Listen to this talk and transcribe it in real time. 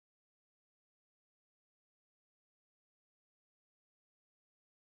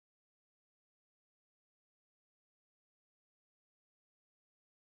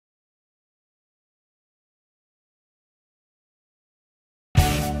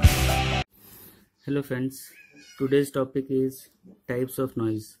Hello friends, today's topic is types of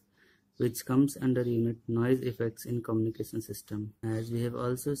noise, which comes under unit noise effects in communication system. As we have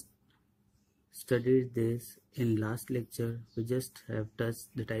also studied this in last lecture, we just have touched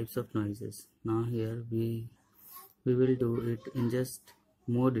the types of noises. Now here we will do it in just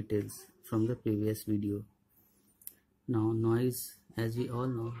more details from the previous video. Now noise, as we all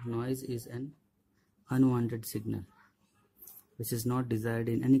know, noise is an unwanted signal which is not desired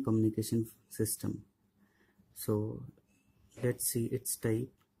in any communication system. So let's see its type.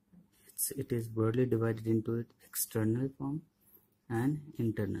 It is broadly divided into its external form and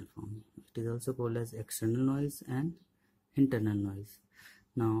internal form. It is also called as external noise and internal noise.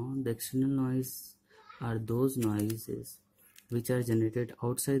 Now the external noise are those noises which are generated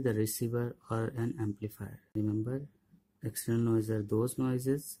outside the receiver or an amplifier. Remember, external noise are those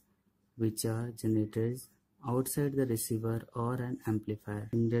noises which are generated outside the receiver or an amplifier.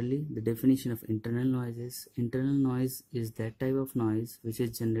 Similarly, the definition of internal noise is that type of noise which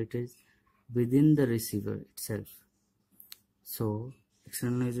is generated within the receiver itself. So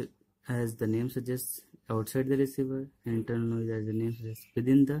external noise, as the name suggests, outside the receiver, and internal noise, as the name suggests,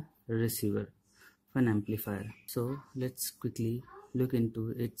 within the receiver of an amplifier. So let's quickly look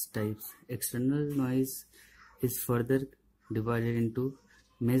into its types. External noise is further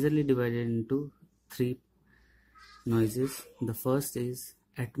majorly divided into three noises. The first is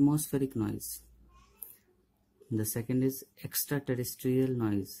atmospheric noise. The second is extraterrestrial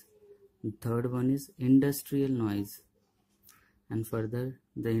noise. The third one is industrial noise. And further,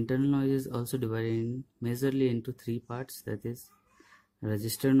 the internal noise is also divided majorly into three parts, that is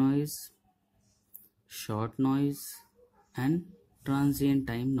register noise, short noise, and transient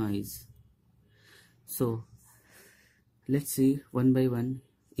time noise. So let's see one by one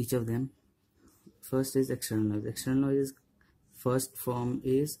each of them. First is external noise. External noise first form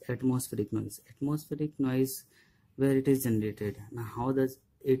is atmospheric noise. Atmospheric noise, where it is generated. Now how does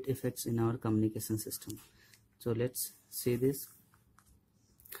it affects in our communication system? So let's see this.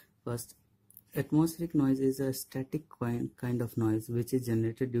 First, atmospheric noise is a static kind of noise which is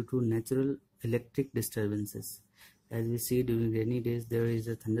generated due to natural electric disturbances. As we see during rainy days, there is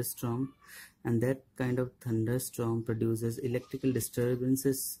a thunderstorm, and that kind of thunderstorm produces electrical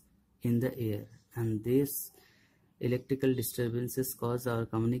disturbances in the air, and these electrical disturbances cause our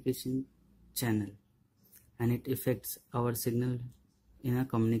communication channel, and it affects our signal in a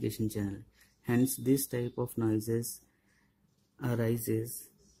communication channel. Hence this type of noises arises,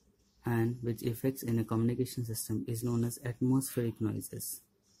 and which affects in a communication system is known as atmospheric noises.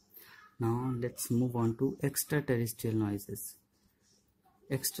 Now let's move on to extraterrestrial noises.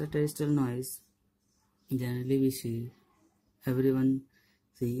 Extraterrestrial noise, generally we see, everyone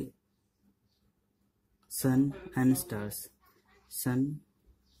see sun and stars. Sun,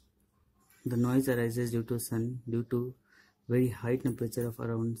 the noise arises due to sun due to very high temperature of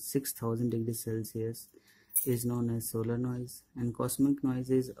around 6000 degrees Celsius is known as solar noise. And cosmic noise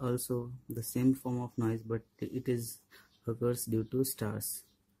is also the same form of noise, but it occurs due to stars.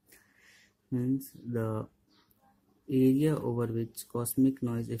 Means the area over which cosmic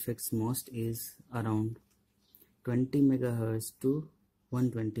noise affects most is around 20 megahertz to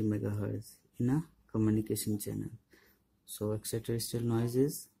 120 megahertz in a communication channel. So extraterrestrial noise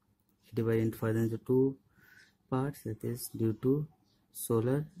is divided further into two parts, that is due to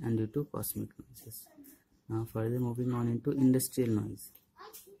solar and due to cosmic noises. Now further moving on into industrial noise.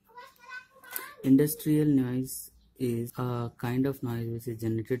 Industrial noise is a kind of noise which is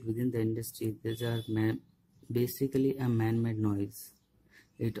generated within the industry. These are basically a man-made noise.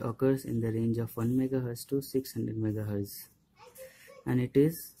 It occurs in the range of 1 megahertz to 600 megahertz, and it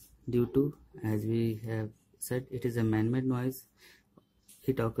is due to, as we have said, it is a man-made noise.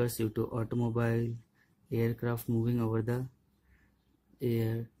 It occurs due to automobile, aircraft moving over the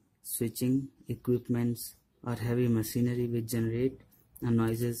air, switching equipments, or heavy machinery which generate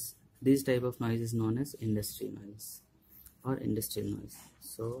noises. This type of noise is known as industry noise or industrial noise.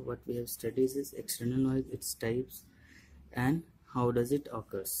 So what we have studied is external noise, its types, and how does it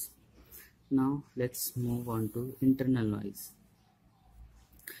occurs. Now let's move on to internal noise.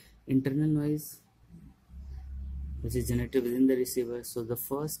 Internal noise, which is generated within the receiver. So the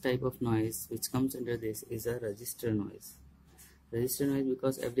first type of noise which comes under this is a register noise. Register noise,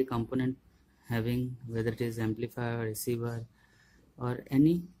 because every component having, whether it is amplifier, receiver, or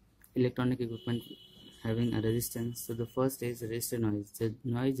any electronic equipment having a resistance. So the first is register noise, the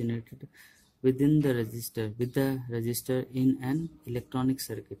noise generated within the register, with the register in an electronic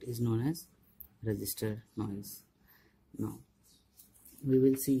circuit, is known as register noise. Now we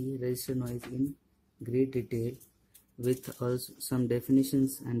will see register noise in great detail with also some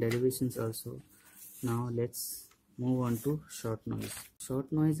definitions and derivations also. Now let's move on to short noise.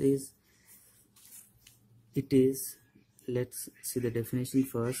 Short noise is, let's see the definition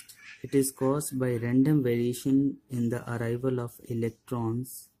first. It is caused by random variation in the arrival of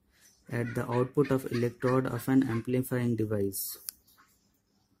electrons at the output of electrode of an amplifying device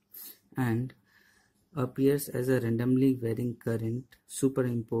and appears as a randomly varying current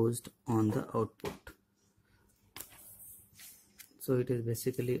superimposed on the output. So it is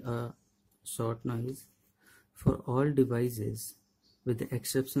basically a short noise. For all devices with the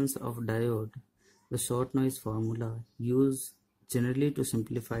exceptions of diode, the short noise formula used generally to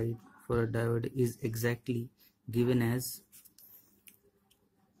simplify for a diode is exactly given as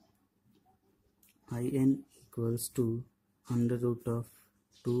In equals to under root of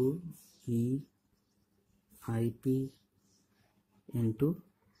 2E IP into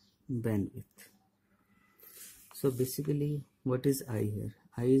bandwidth. So basically what is I here?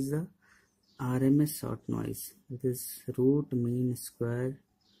 I is the RMS short noise. It is root mean square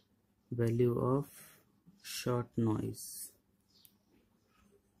value of short noise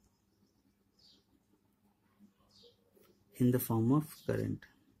in the form of current.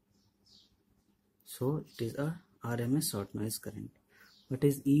 So it is a RMS short noise current. What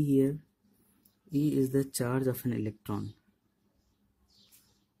is E here? E is the charge of an electron.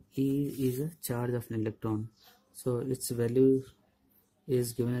 E is a charge of an electron. So its value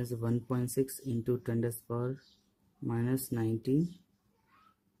is given as 1.6 into 10 to the power minus 19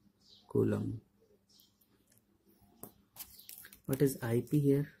 coulomb. What is IP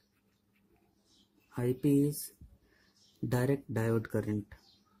here? IP is direct diode current.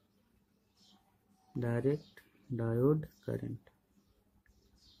 Direct diode current.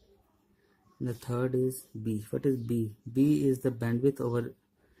 And the third is B. What is B? B is the bandwidth over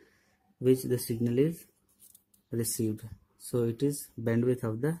which the signal is received. So it is bandwidth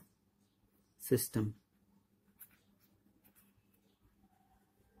of the system.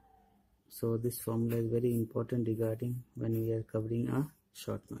 So this formula is very important regarding when we are covering a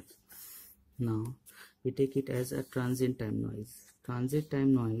short noise. Now we take it as a transient time noise. Transient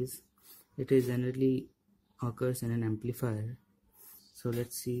time noise, it is generally occurs in an amplifier. So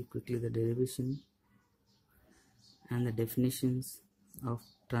let's see quickly the derivation and the definitions of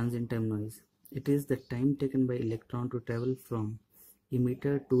transient time noise. It is the time taken by electron to travel from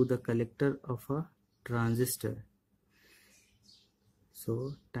emitter to the collector of a transistor.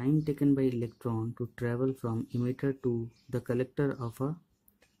 So time taken by electron to travel from emitter to the collector of a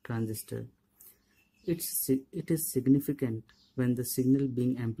transistor. It is significant when the signal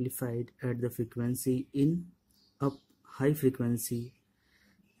being amplified at the frequency in a high frequency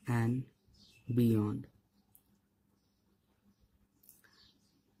and beyond.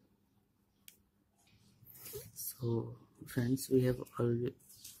 So friends, we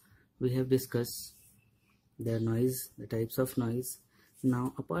have discussed the noise, the types of noise.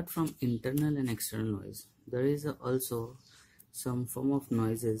 Now apart from internal and external noise, there is also some form of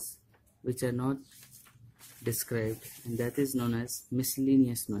noises which are not described, and that is known as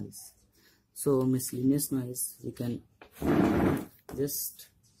miscellaneous noise. So miscellaneous noise, we can just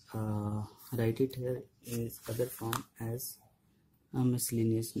write it here in its other form as a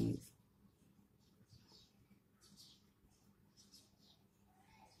miscellaneous noise.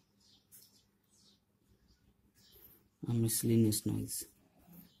 A miscellaneous noise.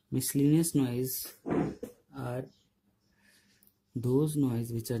 Miscellaneous noise are those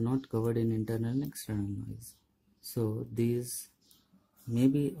noise which are not covered in internal and external noise. So these may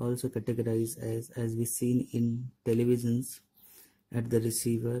be also categorized as we seen in televisions at the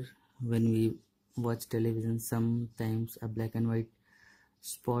receiver. When we watch television, sometimes a black and white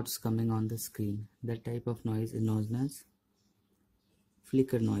spots coming on the screen. That type of noise is known as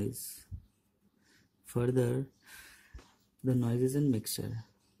flicker noise. Further, the noises in mixture.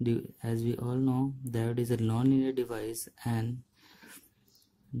 As we all know, diode is a nonlinear device, and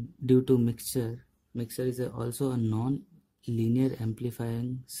due to mixture is also a non-linear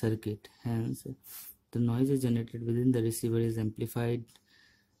amplifying circuit. Hence, the noise is generated within the receiver is amplified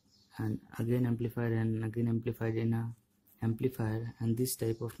and again amplified and again amplified in a amplifier, and this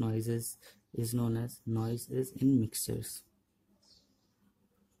type of noises is known as noises in mixtures.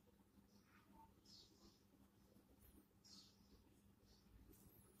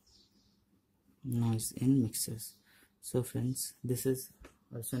 Noise in mixtures. So friends, this is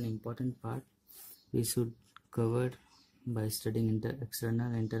also an important part we should cover by studying external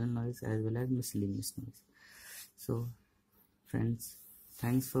and internal noise as well as miscellaneous noise. So friends,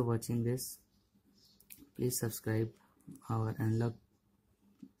 thanks for watching this. Please subscribe our Analog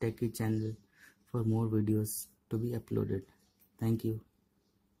Techie channel for more videos to be uploaded. Thank you.